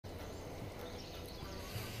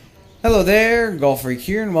Hello there, Golf Freak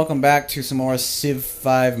here, and welcome back to some more Civ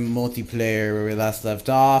 5 multiplayer where we last left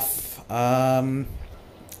off. We're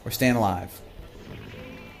staying alive.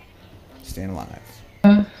 Staying alive.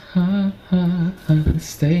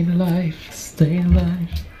 Staying alive, staying alive.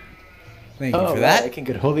 Thank you for that. I can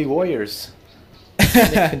get Holy Warriors.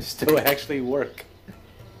 And it can still actually work.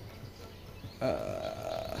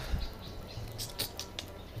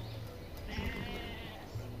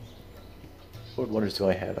 What wonders do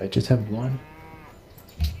I have? I just have one.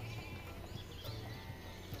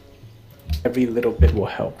 Every little bit will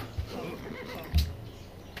help.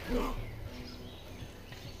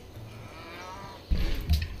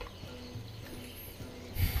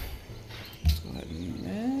 Let's go ahead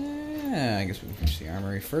and, I guess we can finish the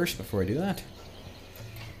armory first before I do that.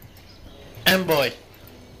 Boy,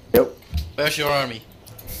 Yep. where's your army?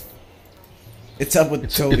 It's up with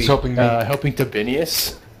Toby. It's helping me. Helping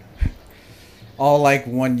Tibinius. All like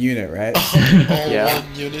one unit, right? All Yeah.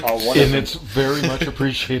 one unit. One of And them. it's very much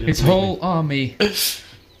appreciated. His whole army.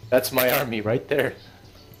 That's my army right there.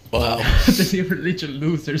 Wow. The religion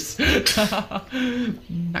losers.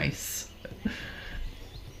 Nice.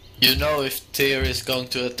 You know if Tyr is going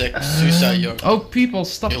to attack Susa, you're... Oh, people,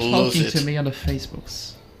 stop You'll lose talking it. to me on the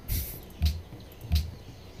Facebooks.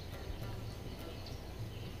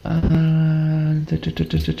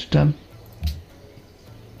 Dum.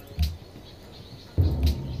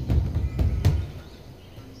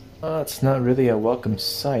 It's not really a welcome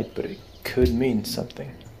sight, but it could mean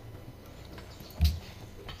something.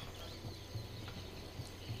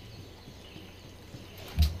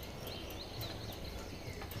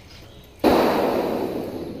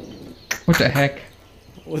 What the heck?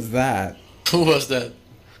 What was that? Who was that?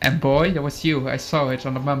 And boy, that was you. I saw it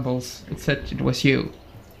on the mumbles. It said it was you.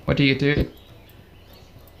 What do you do?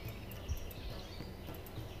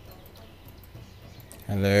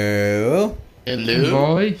 Hello? Hello?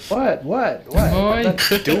 Boy, What? Boy. I'm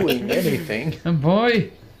not doing anything. and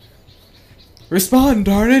boy. Respond,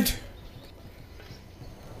 darn it!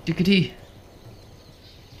 Diggity.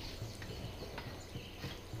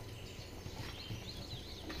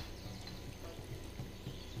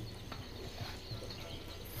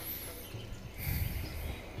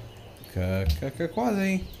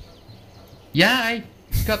 Quasi. Yeah, I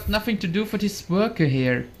got nothing to do for this worker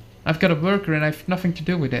here. I've got a worker and I've nothing to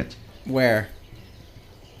do with it. Where?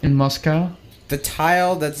 In Moscow? The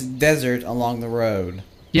tile that's desert along the road.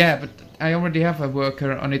 Yeah, but I already have a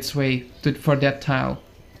worker on its way for that tile.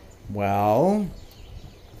 Well,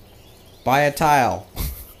 buy a tile.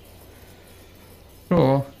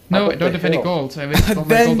 Sure. No, Up I don't the have any hill. gold. I wasted all my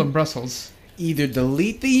Then- gold on Brussels. Either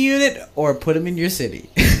delete the unit or put them in your city.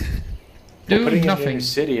 Do Putting it in nothing. your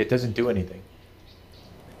city, it doesn't do anything.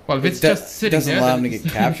 Well, if it's It just sitting doesn't there, allow then them to it's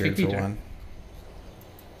get nothing captured for either. one.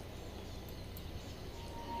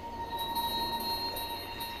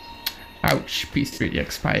 Ouch, peace treaty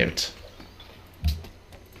expired.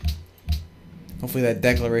 Hopefully that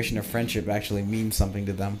declaration of friendship actually means something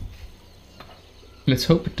to them. Let's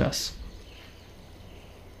hope it does.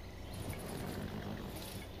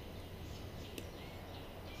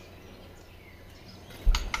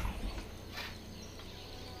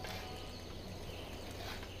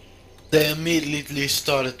 They immediately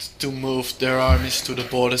started to move their armies to the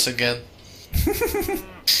borders again.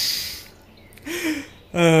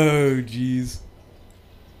 Oh, jeez.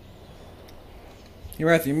 You're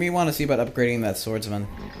right, you may want to see about upgrading that swordsman.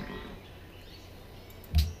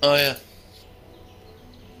 Oh yeah.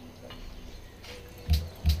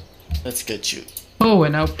 Let's get you. Oh,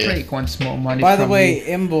 and now Plague wants more money By the from way,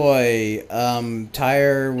 me. Imboy,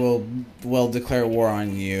 Tyre will declare war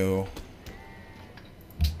on you.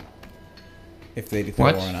 If they declare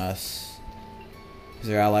What? war on us. Because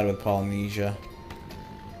they're allied with Polynesia.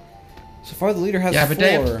 So far the leader has Yeah, but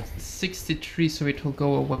they 4. have 63, so it will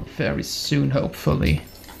go away very soon, hopefully.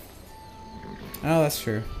 Oh, that's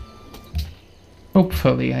true.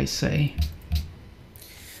 Hopefully, I say.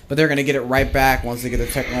 But they're gonna get it right back once they get the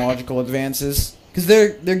technological advances. Because they're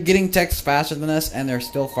getting techs faster than us, and they're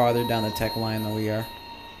still farther down the tech line than we are.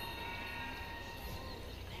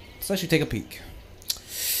 Let's actually take a peek.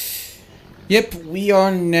 Yep, we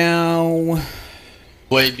are now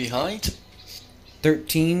Way behind?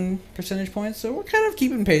 13 percentage points, so we're kind of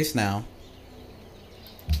keeping pace now.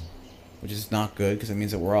 Which is not good, because it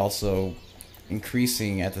means that we're also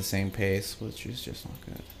increasing at the same pace, which is just not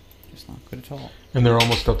good. Just not good at all. And they're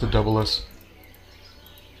almost up to double us.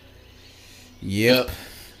 Yep.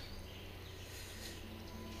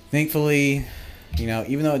 Thankfully, you know,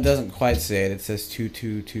 even though it doesn't quite say it, it says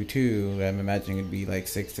 2222. I'm imagining it'd be like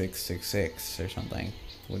 6666 or something.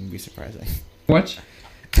 Wouldn't be surprising. What?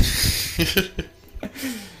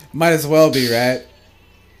 Might as well be, right?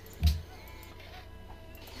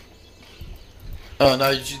 Oh, now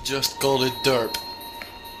you just called it derp.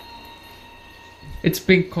 It's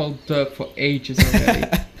been called Diff for ages already.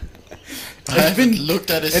 I haven't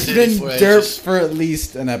looked at a It's city been for derp ages. for at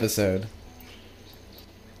least an episode.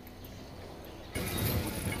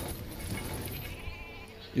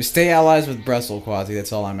 You stay allies with Brussels, Quasi.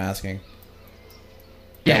 That's all I'm asking.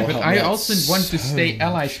 Yeah, will but help I me out also want to so stay much.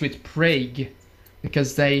 allies with Prague.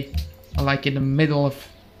 Because they are like in the middle of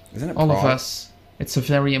Isn't it all of Prague? us. It's a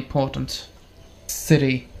very important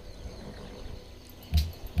city.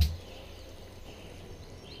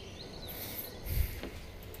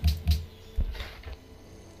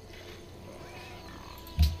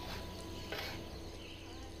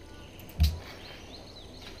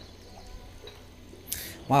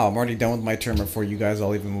 Wow, I'm already done with my turn before you guys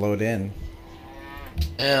all even load in.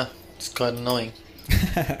 Yeah, it's quite annoying.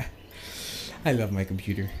 I love my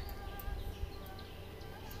computer.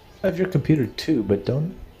 I have your computer too, but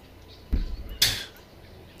don't.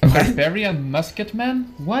 A barbarian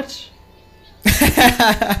musketman? What?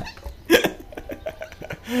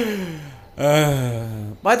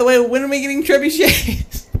 By the way, when are we getting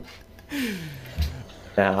trebuchets?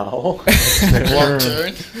 Now. One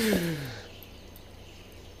turn.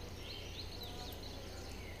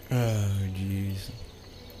 Oh, jeez.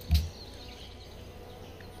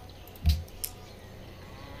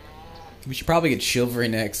 We should probably get chivalry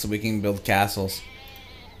next so we can build castles.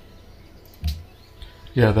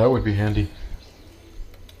 Yeah, that would be handy.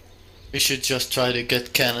 We should just try to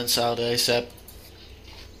get cannons out ASAP.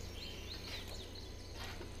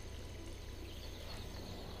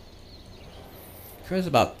 Who cares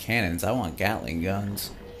about cannons? I want Gatling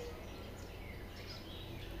guns.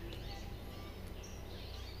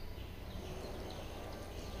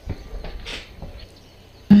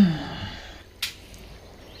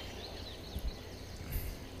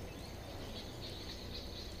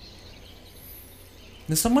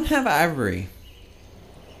 Does someone have ivory?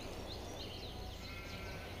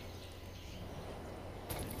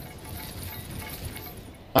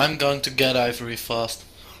 I'm going to get ivory fast.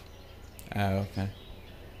 Oh, okay.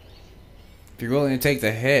 If you're willing to take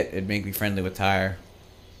the hit, it'd make me friendly with Tyre.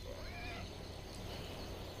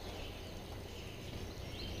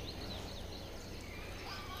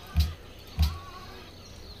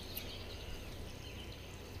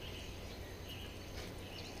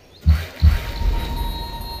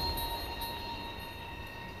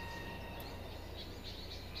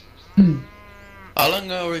 How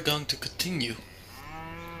long are we going to continue?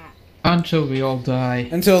 Until we all die.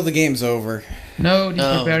 Until the game's over. No, these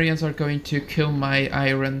No. barbarians are going to kill my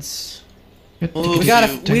irons. Ooh. We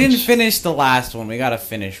didn't finish the last one. We gotta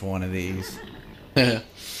finish one of these.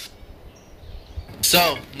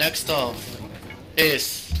 So, next off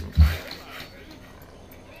is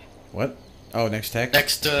What? Oh, next tech?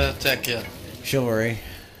 next tech, yeah. Chivalry.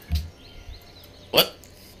 What?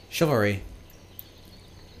 Chivalry.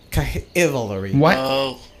 Chivalry. Why?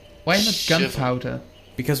 Oh, Why not shiver. gunpowder?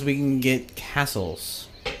 Because we can get castles.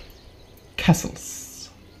 Castles.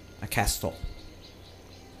 A castle.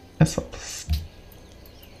 Castles.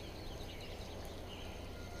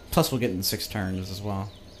 Plus, we'll get in 6 turns as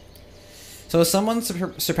well. So, has someone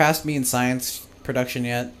surpassed me in science production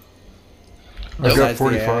yet? I've got Besides the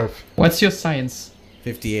AI? 45. What's your science?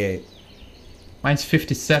 58. Mine's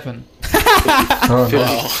 57. Oh, no.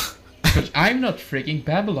 wow. But I'm not freaking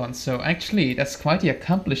Babylon, so actually that's quite the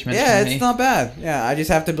accomplishment Yeah, for me. it's not bad. Yeah, I just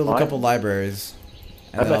have to build a Mine- couple libraries.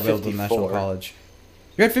 And I'm then I'll at build the National 54. College.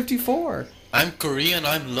 You're at 54. I'm Korean,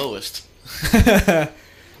 I'm lowest.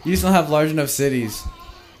 You just don't have large enough cities.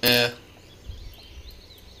 Yeah.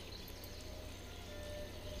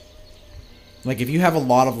 Like, if you have a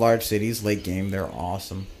lot of large cities, late game, they're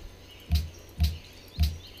awesome.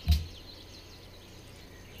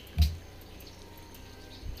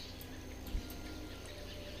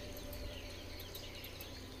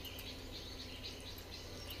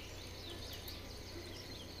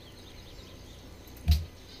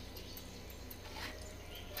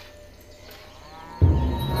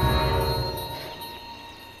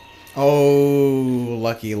 Oh,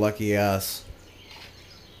 lucky, lucky us.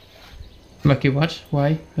 Lucky what?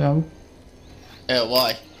 Why? How? Yeah,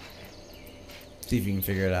 why? See if you can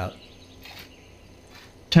figure it out.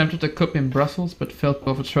 Attempted a coup in Brussels, but failed to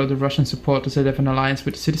overthrow the Russian supporters that have an alliance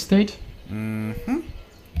with the city-state? Mm-hmm.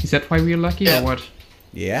 Is that why we're lucky, Yeah. or what?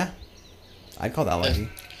 Yeah. I'd call that lucky.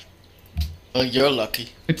 Well, you're lucky.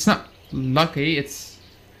 It's not lucky, it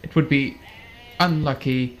would be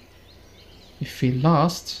unlucky if we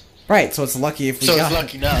lost. Right, so it's lucky if we So got it's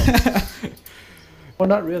lucky now. Well,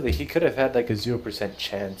 not really. He could have had like a 0%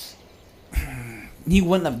 chance. He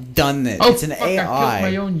wouldn't have done it. Oh, It's an fuck, AI. I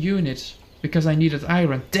killed my own unit because I needed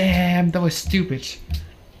iron. Damn, that was stupid.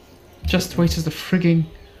 Just wasted the frigging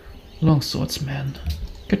longswords, man.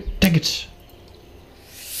 God dang it.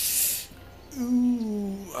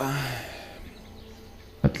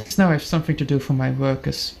 At least now I have something to do for my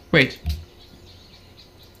workers. Wait.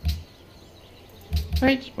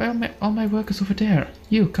 Wait, well, all my workers over there.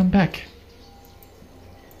 You, come back.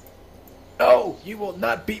 No, you will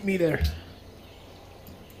not beat me there.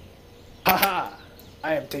 Haha!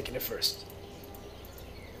 I am taking it first.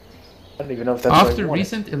 I don't even know if that's After what I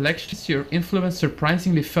recent elections, your influence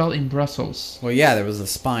surprisingly fell in Brussels. Well, yeah, there was a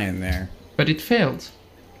spy in there. But it failed.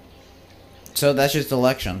 So that's just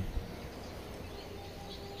election.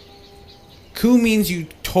 Coup means you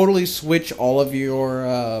totally switch all of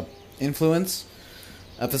your influence.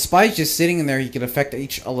 If the spy's just sitting in there, he could affect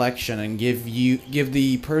each election and give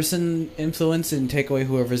the person influence and take away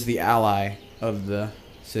whoever's the ally of the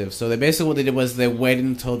civ. So they basically what they did was they waited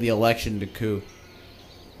until the election to coup.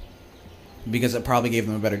 Because it probably gave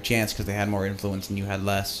them a better chance because they had more influence and you had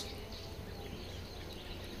less.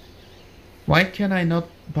 Why can I not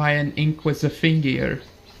buy an Inquisifingier?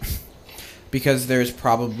 Because there's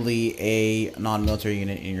probably a non-military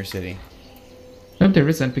unit in your city. No, there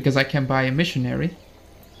isn't, because I can buy a missionary.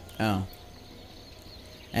 Oh.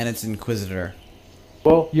 And it's Inquisitor.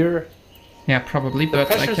 Well, you're... Yeah, probably, The but I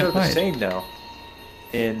pressures can't are the buy it. same now.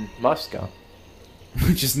 In Moscow.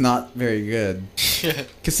 Which is not very good.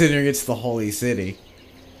 Considering it's the holy city.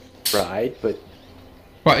 Right, but...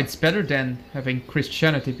 Well, it's better than having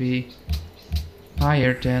Christianity be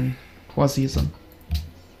higher than Quasism.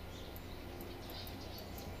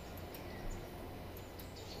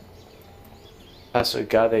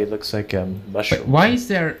 Asogade looks like a mushroom. But why is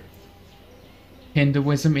there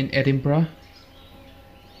Hinduism in Edinburgh?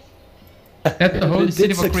 That's the holy It city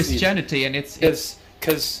did for succeed. Christianity, and it's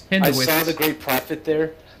Because I Hinduist. saw the Great Prophet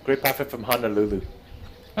there. Great Prophet from Honolulu.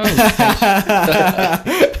 oh,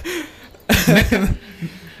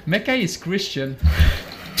 Mecca is Christian.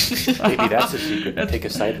 Maybe that's a secret. Take a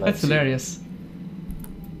sideline. That's hilarious.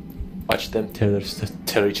 Watch them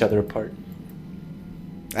tear each other apart.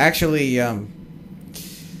 Actually,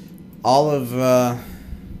 all of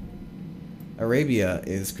Arabia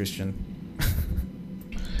is Christian.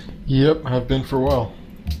 Yep, have been for a while.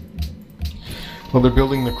 Well, they're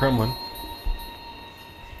building the Kremlin.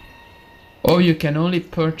 Oh, you can only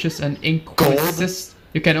purchase an Inquisitor.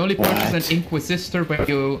 You can only purchase an Inquisitor when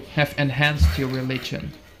you have enhanced your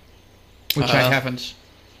religion, which I haven't.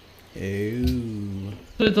 Ooh.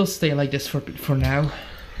 So it'll stay like this for now.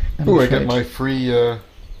 I'm Oh, I afraid. got my free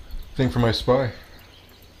thing for my spy.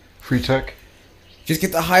 Free tech. Just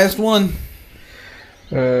get the highest one.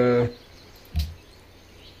 Oh,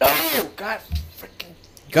 God, freaking...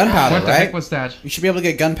 Gunpowder, What the right? heck was that? You should be able to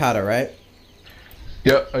get gunpowder, right?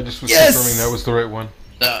 Yeah, I just was Yes! confirming that was the right one.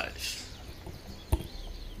 Nice.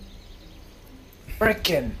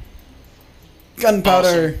 Freaking...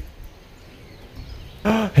 Gunpowder.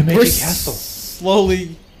 A magic We're castle.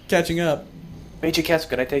 slowly catching up. Magic castle,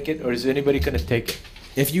 can I take it? Or is anybody going to take it?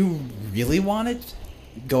 If you really want it,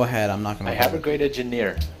 go ahead. I'm not gonna. I have a great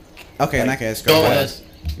engineer. Okay, in that case, go Go ahead. ahead.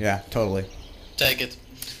 Yeah, totally. Take it.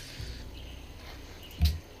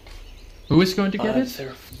 Who is going to get it?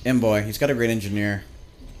 There- Boy, he's got a great engineer.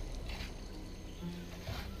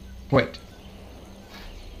 Wait.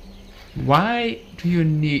 Why do you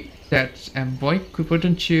need that, Boy?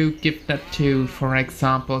 Wouldn't you give that to, for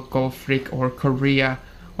example, Gulf Freak or Korea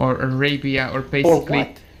or Arabia or basically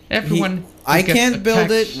what? everyone? I who gets can't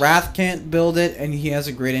build it. attacked? Wrath can't build it, and he has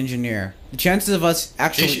a great engineer. The chances of us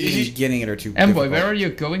actually even getting it are too. Boy, difficult. where are you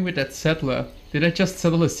going with that settler? Did I just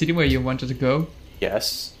settle a city where you wanted to go?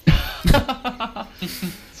 Yes.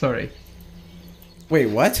 Sorry. Wait,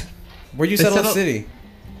 what? Where'd you They settle a settled- city?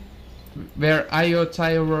 Where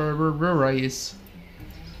Iotairora is,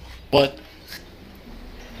 What?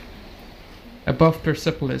 above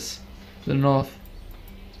Persepolis, to the north.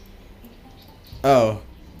 Oh.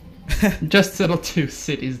 Just settled 2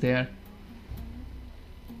 cities there.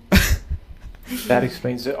 That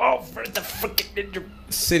explains it. Oh, for the freaking ninja.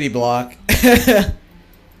 City block.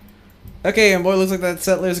 Okay, and boy, looks like that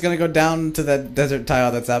settler's gonna go down to that desert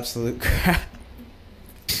tile. That's absolute crap.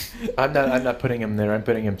 I'm not putting him there. I'm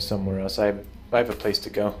putting him somewhere else. I have a place to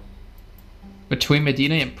go. Between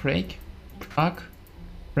Medina and Prague? Prague?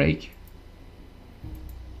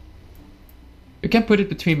 You can put it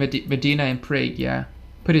between Medina and Prague, yeah.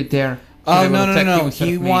 Put it there. So Oh they will no! attack you instead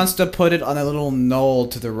He of me. wants to put it on a little knoll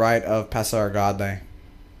to the right of Pasargade,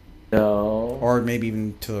 No. or maybe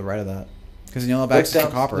even to the right of that. Because you'll have Look access to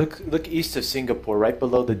down. copper. Look east of Singapore, right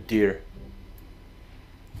below the deer.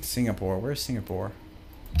 Singapore. Where's Singapore?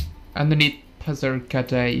 Underneath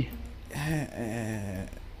Pazarkadai.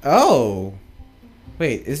 Oh.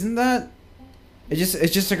 Wait, isn't that?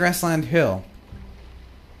 It's just a grassland hill.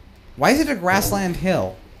 Why is it a grassland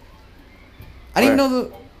hill? I didn't Where? know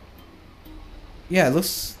the. Yeah, it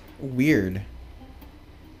looks weird.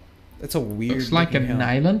 That's a weird. Looks like looking an hill.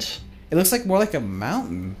 island. It looks like more like a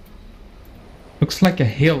mountain. Looks like a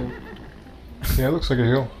hill. Yeah, it looks like a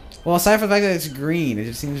hill. Well, aside from the fact that it's green, it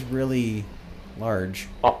just seems really large.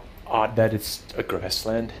 Odd that it's a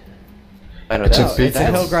grassland. I don't It's know. a big It's a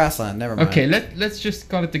hill grassland. Never mind. Okay, let's just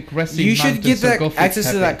call it the grassy You should mountains get of that Gulf access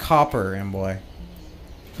to Pepe. that copper, boy.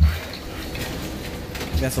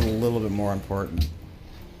 That's a little bit more important.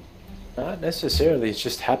 Not necessarily. It's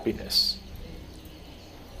just happiness.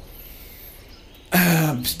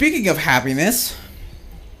 Speaking of happiness,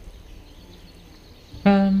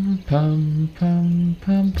 Pum pum pum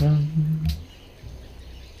pum pum.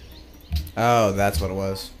 oh, that's what it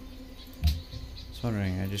was. I was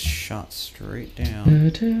wondering. I just shot straight down.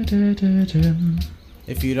 Da-da-da-da-dum.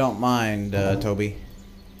 If you don't mind, Toby.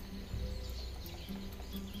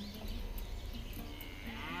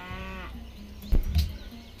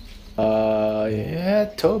 Yeah,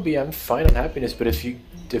 Toby, I'm fine on happiness, but if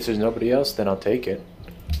there's nobody else, then I'll take it.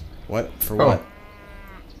 What for? Oh. What?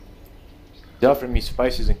 He offered me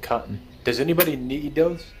spices and cotton. Does anybody need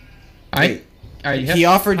those? Wait, I have he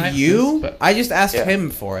offered spices, you? but- I just asked Yeah. him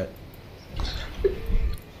for it.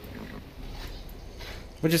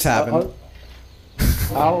 What just happened?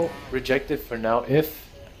 I'll reject it for now if...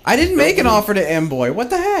 I didn't make an offer to M Boy. What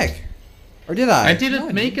the heck? Or did I? I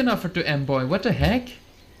didn't make an offer to M-Boy. What the heck?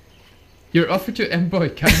 Your offer to M-Boy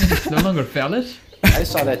Cannon is no longer valid? I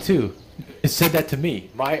saw that too. It said that to me.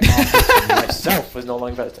 My offer to myself was no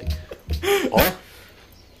longer valid. It's like, oh?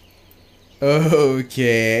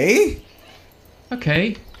 Okay.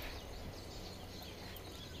 Okay.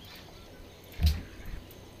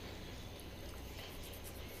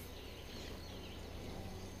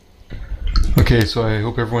 Okay, so I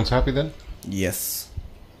hope everyone's happy then. Yes.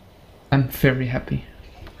 I'm very happy.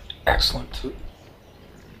 Excellent.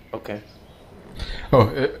 Okay.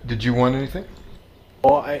 Oh, did you want anything?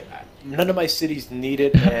 Well, none of my cities need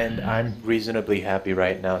it, and I'm reasonably happy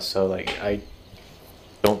right now, so, like, I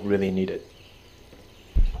don't really need it.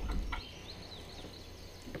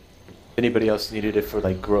 If anybody else needed it for,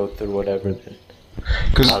 like, growth or whatever, then...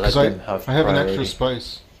 Because I'll let I them have have an priority. extra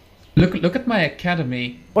spice. Look at my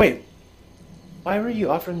academy. Wait. Why were you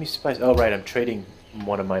offering me spice? Oh, right, I'm trading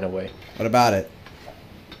one of mine away. What about it?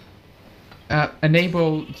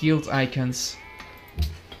 Enable yield icons.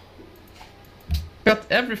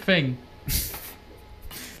 Got everything.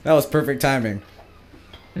 That was perfect timing.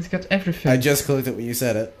 It's got everything. I just clicked it when you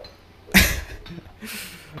said it.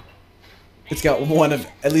 It's got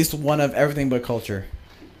at least one of everything but culture.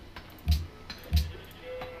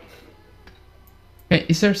 Okay,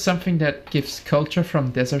 is there something that gives culture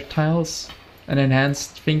from desert tiles? An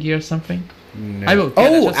enhanced thingy or something? No. I will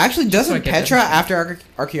get it, Oh, just- actually, just so I doesn't get Petra everything. after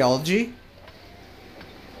archaeology?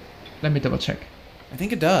 Let me double check. I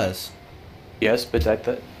think it does. Yes, but is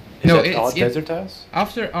No, that it's- all it- desert tiles?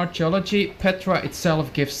 After archaeology, Petra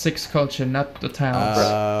itself gives 6 culture, not the tiles.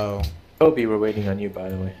 Oh. Toby, we're waiting on you, by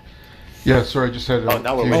the way. Yeah, sorry, I just had Oh,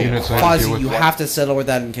 now a we're few waiting. units I had to deal Quasi, with. you have to settle where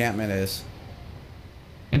that encampment is.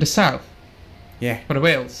 In the south, Yeah. for the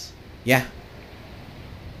whales. Yeah.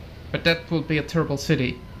 But that will be a terrible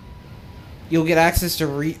city. You'll get access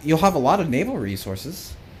to you'll have a lot of naval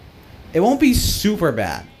resources. It won't be super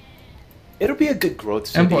bad. It'll be a good growth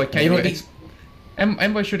city. Envoy, can you Maybe-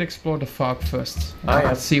 Envoy should explore the fog first. I am.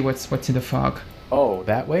 Let's see what's in the fog. Oh,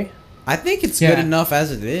 that way? I think it's Yeah. good enough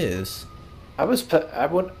as it is.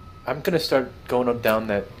 I'm gonna start going up down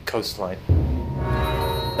that coastline.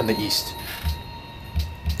 On the east.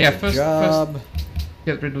 Yeah, first Job.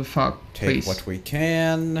 get rid of the fog, Take please. what we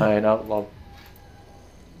can. And I'll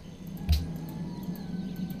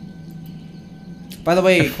By the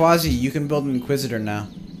way, Quasi, you can build an Inquisitor now.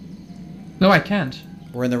 No, I can't.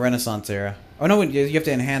 We're in the Renaissance era. Oh no, you have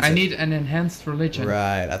to enhance it. I need an enhanced religion.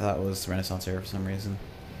 Right, I thought it was Renaissance era for some reason.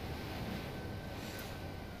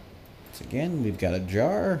 So again, we've got a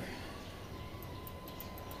jar.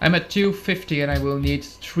 I'm at 250 and I will need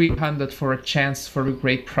 300 for a chance for a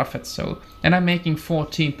great profit. So, and I'm making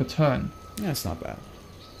 14 per turn. Yeah, it's not bad.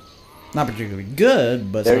 Not particularly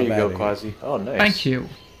good, but it's There not you bad go, either. Quasi. Oh, nice. Thank you.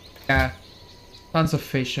 Yeah, tons of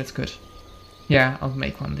fish. That's good. Yeah, I'll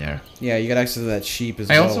make one there. Yeah, you got access to that sheep as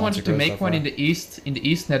I well. also once wanted it to grows make so one far. in the east. In the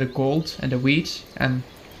east, near the gold and the wheat, and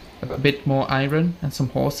a bit more iron and some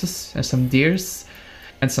horses and some deers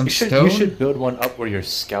and some You stone. should build one up where your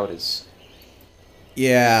scout is.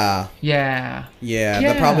 Yeah. Yeah. Yeah,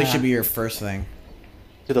 that probably Yeah. should be your first thing.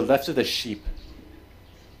 To the left of the sheep.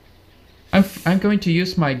 I'm going to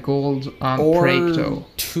use my gold on Or Prague though.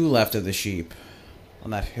 two left of the sheep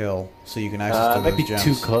on that hill, so you can access It to might be those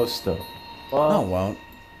too gems. close though. No, Well, it won't.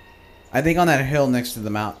 I think on that hill next to the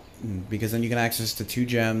mountain, because then you can access to 2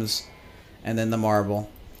 gems, and then the marble,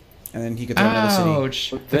 and then he could throw another city.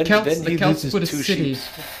 Ouch! But The then- Celts, then the he Celts loses put a 2 city. sheep.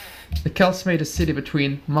 The Celts made a city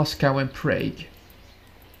between Moscow and Prague.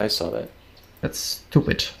 I saw that. That's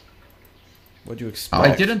stupid. What'd you expect?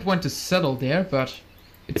 I didn't want to settle there, but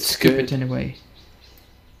it's It's stupid good. anyway.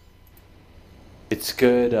 It's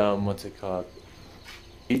good. What's it called?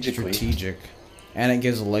 Strategically. Strategic, and it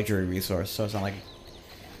gives a luxury resource, so it's not like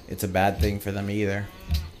it's a bad thing for them either.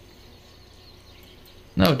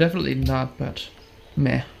 No, definitely not, but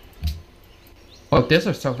meh. Well,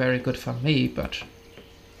 deserts are very good for me, but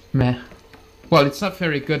meh. Well, it's not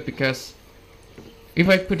very good because if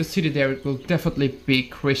I put a city there, it will definitely be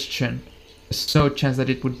Christian. There's no chance that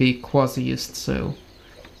it would be Quasiist, so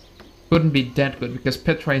wouldn't be that good because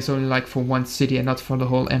Petra is only like for one city and not for the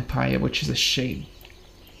whole empire, which is a shame.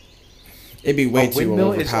 It'd be way A too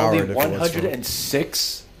windmill is overpowered only if it was for-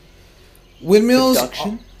 106 Windmills.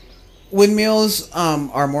 production. Windmills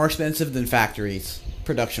are more expensive than factories,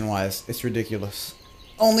 production-wise. It's ridiculous.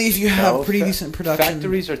 Only if you have No, pretty decent production.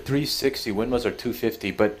 Factories are 360, windmills are 250,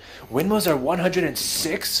 but windmills are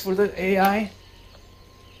 106 for the AI?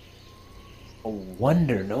 No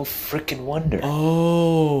wonder, no freaking wonder.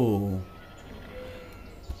 Oh.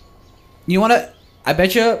 You wanna? I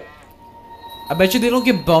bet you they don't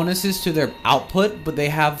get bonuses to their output, but they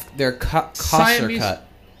have their costs are Siamese- cut.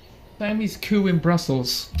 Siamese coup in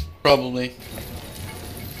Brussels. Probably.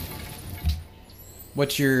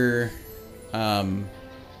 What's your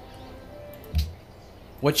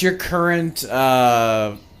current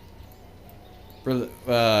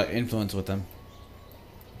influence with them?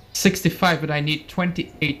 65, but I need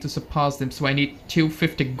 28 to surpass them, so I need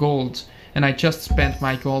 250 gold, and I just spent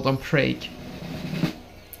my gold on Prague.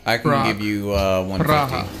 I can Prague. give you 150.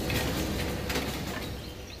 Praha.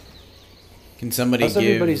 Can somebody How's give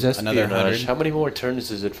everybody's another espionage? 100? How many more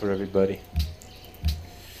turns is it for everybody?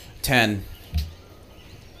 10.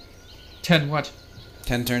 10 what?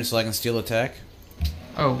 10 turns so I can steal attack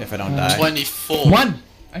Oh. if I don't die. 24. 1!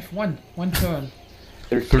 I've won. 1 turn.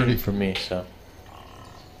 13 30. for me, so.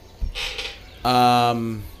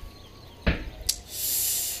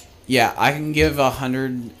 Yeah, I can give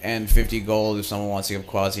 150 gold if someone wants to give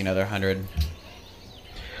Quasi another 100.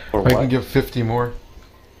 Or I what? can give 50 more.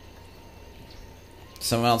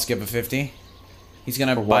 Someone else give a 50. He's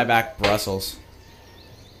gonna For buy what? back Brussels.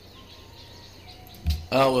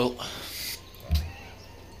 Oh well.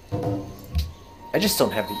 I just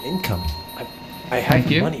don't have the income. I have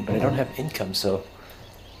Thank you. money, but I don't have income, so.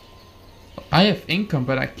 I have income,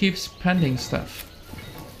 but I keep spending stuff.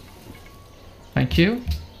 Thank you.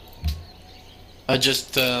 I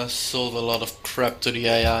just sold a lot of crap to the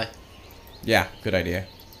AI. Yeah, good idea.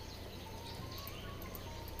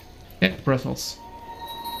 Yeah, Brussels.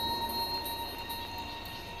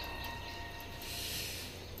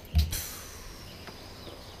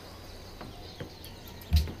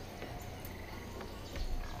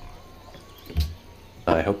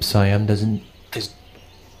 I hope Siam doesn't.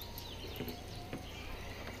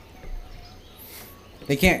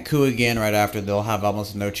 They can't coup again right after. They'll have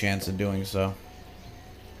almost no chance of doing so.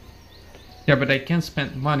 Yeah, but I can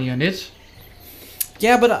spend money on it.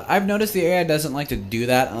 Yeah, but I've noticed the AI doesn't like to do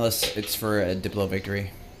that unless it's for a Diplo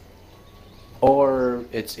victory. Or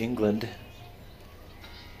it's England.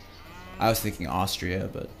 I was thinking Austria,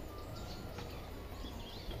 but...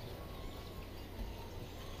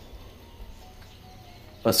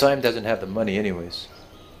 Well, Siam doesn't have the money, anyways.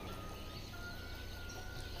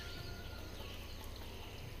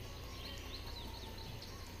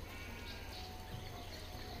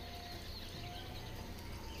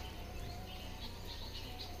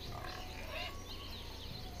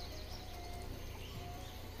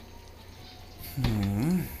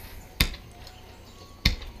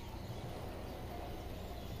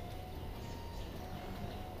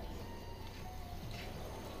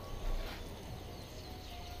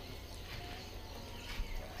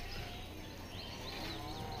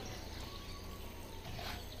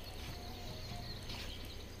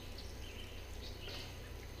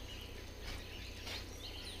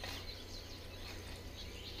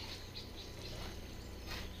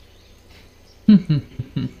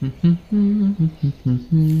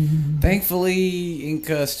 Thankfully,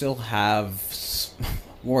 Inca still have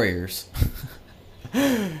warriors.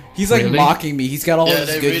 He's like Really? mocking me. He's got all Yeah, his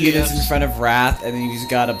they good really units have- in front of Wrath, and then he's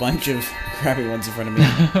got a bunch of crappy ones in front of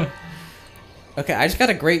me. Okay, I just got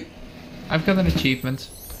a great... I've got an achievement.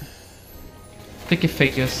 Sticky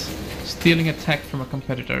figures. Stealing a tech from a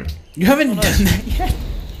competitor. You haven't done that yet?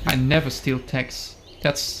 I never steal techs.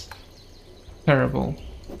 That's terrible.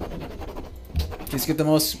 Just get the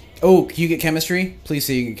most... Oh, can you get chemistry? Please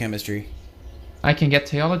say you can get chemistry. I can get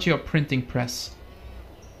theology or printing press.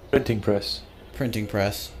 Printing press. Printing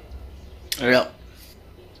press. Yeah.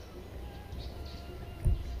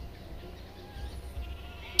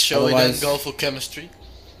 Shall we then Otherwise- go for chemistry?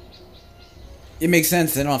 It makes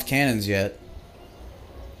sense, they don't have cannons yet.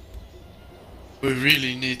 We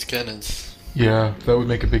really need cannons. Yeah, that would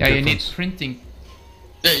make a big Yeah, you need difference. printing.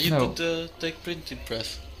 Yeah, you No. could take printing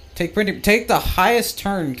press. Take the highest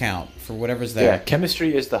turn count for whatever's Yeah, there.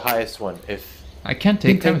 chemistry is the highest one. If I can't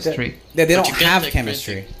You take can take chemistry. Yeah, they But don't you can't have take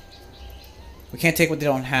chemistry. We can't take what they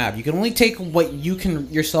don't have. You can only take what you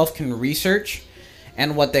can yourself can research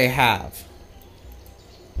and what they have.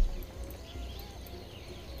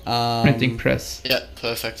 Printing press. Yeah,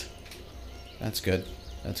 perfect. That's good.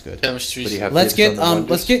 That's good. Chemistry. What do you have? Let's dibs get on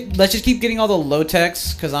the wonders? let's just keep getting all the low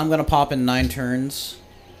techs because I'm gonna pop in 9 turns.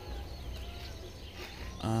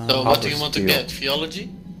 So what do you want to Steel. get? Theology?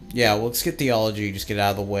 Yeah, well, let's get theology. Just get it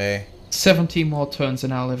out of the way. 17 more turns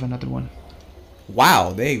and I'll have another one.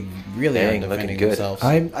 Wow, they really are Dang, defending looking good. themselves.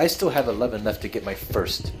 I still have 11 left to get my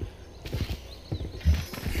first.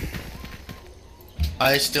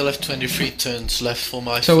 I still have 23 turns left for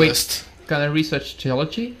my So first. Can I research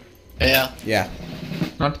theology? Yeah. Yeah,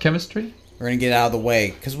 Not chemistry? we're gonna get it out of the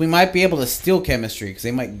way because we might be able to steal chemistry because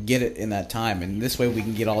they might get it in that time, and this way we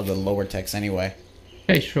can get all the lower techs anyway.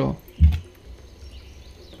 Okay, sure.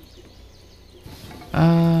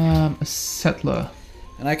 A settler.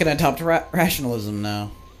 And I can adopt rationalism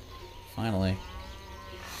now. Finally.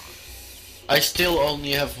 I still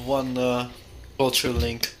only have one culture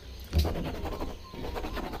link.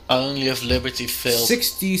 I only have Liberty failed.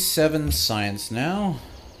 67 science now.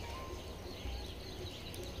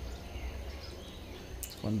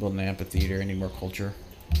 One building an amphitheater. I need more culture.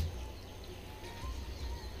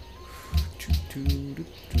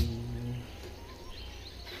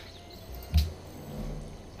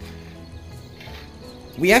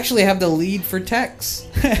 We actually have the lead for techs.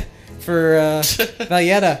 For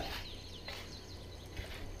Valletta.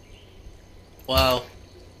 Wow.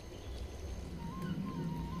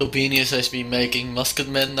 Albinius has been making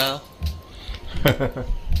musketmen now.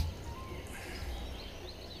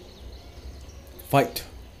 Fight.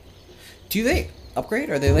 Do they upgrade?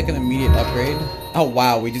 Are they like an immediate upgrade? Oh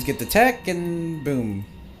wow, we just get the tech and boom.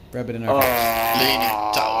 Rub it in our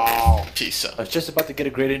Leaning tower. Pisa. I was just about to get a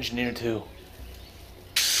great engineer too.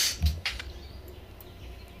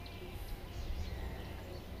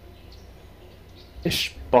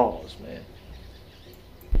 Ish balls, man.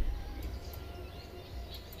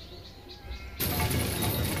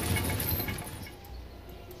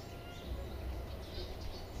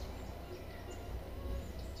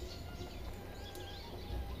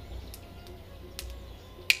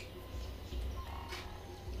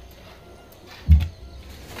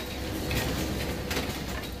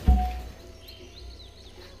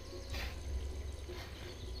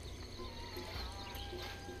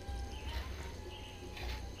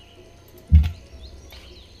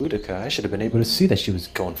 Boudica, I should have been able to see that she was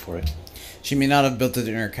going for it. She may not have built it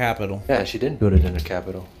in her capital. Yeah, she didn't build it in her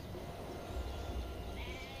capital.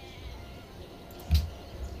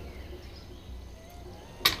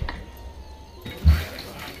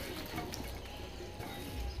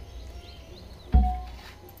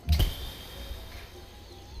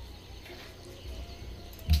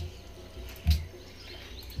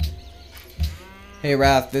 Hey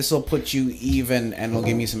Wrath, this will put you even and will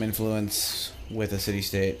give me some influence with a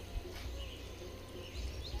city-state.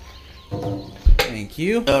 Thank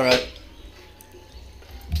you. Alright.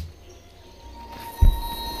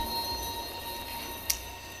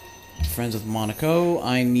 Friends with Monaco.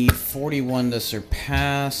 I need 41 to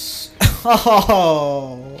surpass.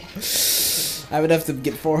 Oh! I would have to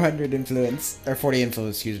get 400 influence. Or 40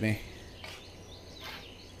 influence, excuse me.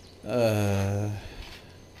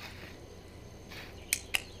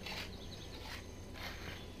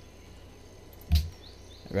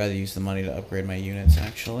 I'd rather use the money to upgrade my units,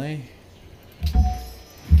 actually.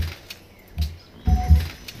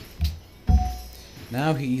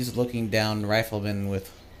 Now he's looking down riflemen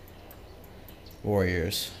with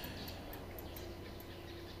warriors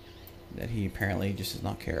that he apparently just does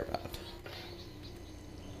not care about.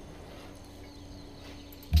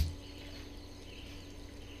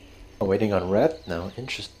 Oh, waiting on red? No,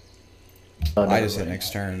 interesting. Oh, I never just hit mind.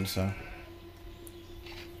 next turn, so.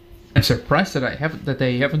 I'm surprised that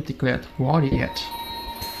they haven't declared war yet.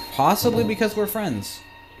 Possibly because we're friends.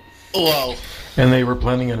 Wow, And they were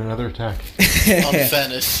planning on another attack. on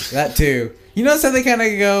Venice. That too. You notice how they kind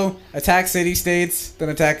of go attack city-states, then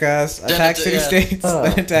attack us, Then attack yeah. city-states,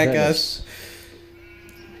 then attack us. Venice.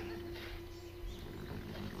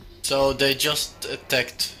 So they just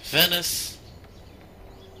attacked Venice.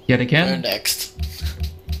 Yet We're again. next.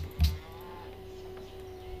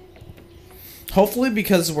 Hopefully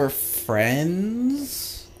because we're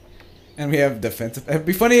friends and we have defensive. It'd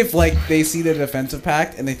be funny if like they see the defensive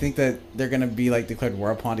pact and they think that they're gonna be like declared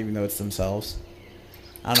war upon even though it's themselves.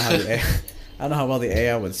 I don't know how the I don't know how well the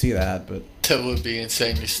AI would see that, but That would be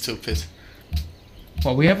insanely stupid.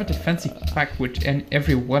 Well, we have a defensive pact with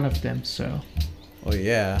every one of them, so. well,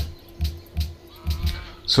 yeah.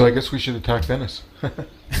 So I guess we should attack Venice.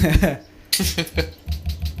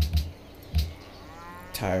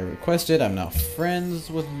 Tyre requested. I'm now friends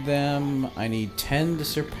with them. I need 10 to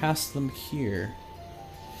surpass them here.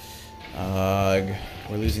 Ugh.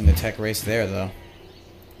 We're losing the tech race there, though.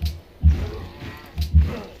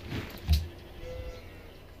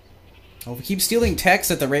 Well, if we keep stealing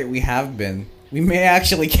techs at the rate we have been, we may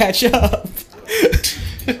actually catch up.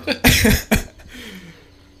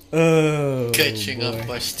 Oh, Catching boy. up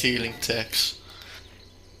by stealing tax.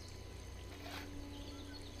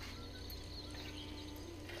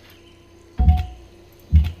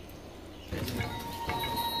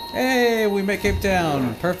 Hey, we made Cape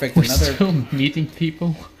Town. Perfect. We're Another still meeting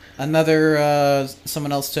people.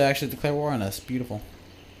 someone else to actually declare war on us. Beautiful.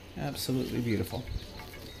 Absolutely beautiful.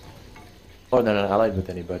 Oh, they're not allied with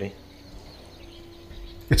anybody.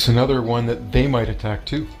 It's another one that they might attack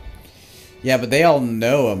too. Yeah, but they all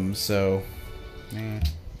know him, so.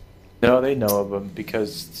 No, they know of them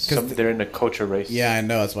because they're in a culture race. Yeah, I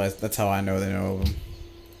know. That's how I know they know of him.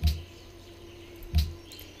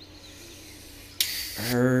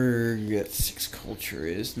 Erg, that 6 culture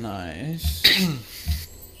is nice.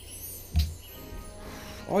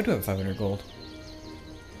 Oh, I do have 500 gold.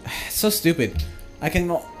 It's so stupid. I can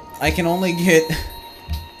only get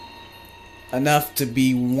enough to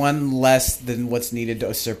be one less than what's needed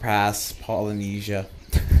to surpass Polynesia.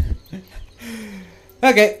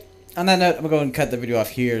 Okay, on that note, I'm going to cut the video off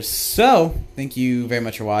here. So, thank you very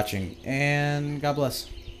much for watching, and God bless.